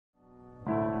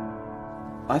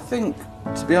I think,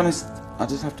 to be honest, I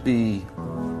just have to be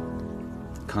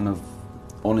kind of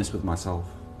honest with myself,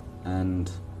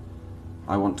 and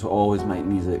I want to always make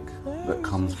music that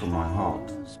comes from my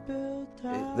heart.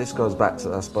 This goes back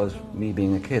to, I suppose, me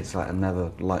being a kid, so I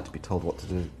never liked to be told what to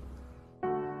do.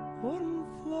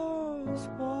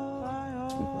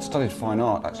 I studied fine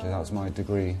art, actually, that was my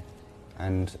degree,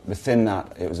 and within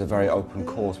that it was a very open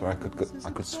course where I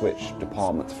could switch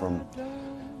departments from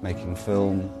making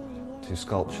film to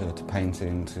sculpture to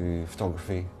painting to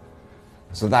photography.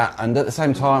 So that, and at the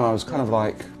same time I was kind of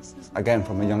like, again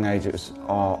from a young age it was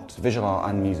art, visual art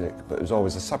and music, but it was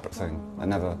always a separate thing. I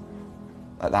never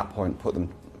at that point pulled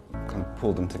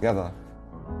them together.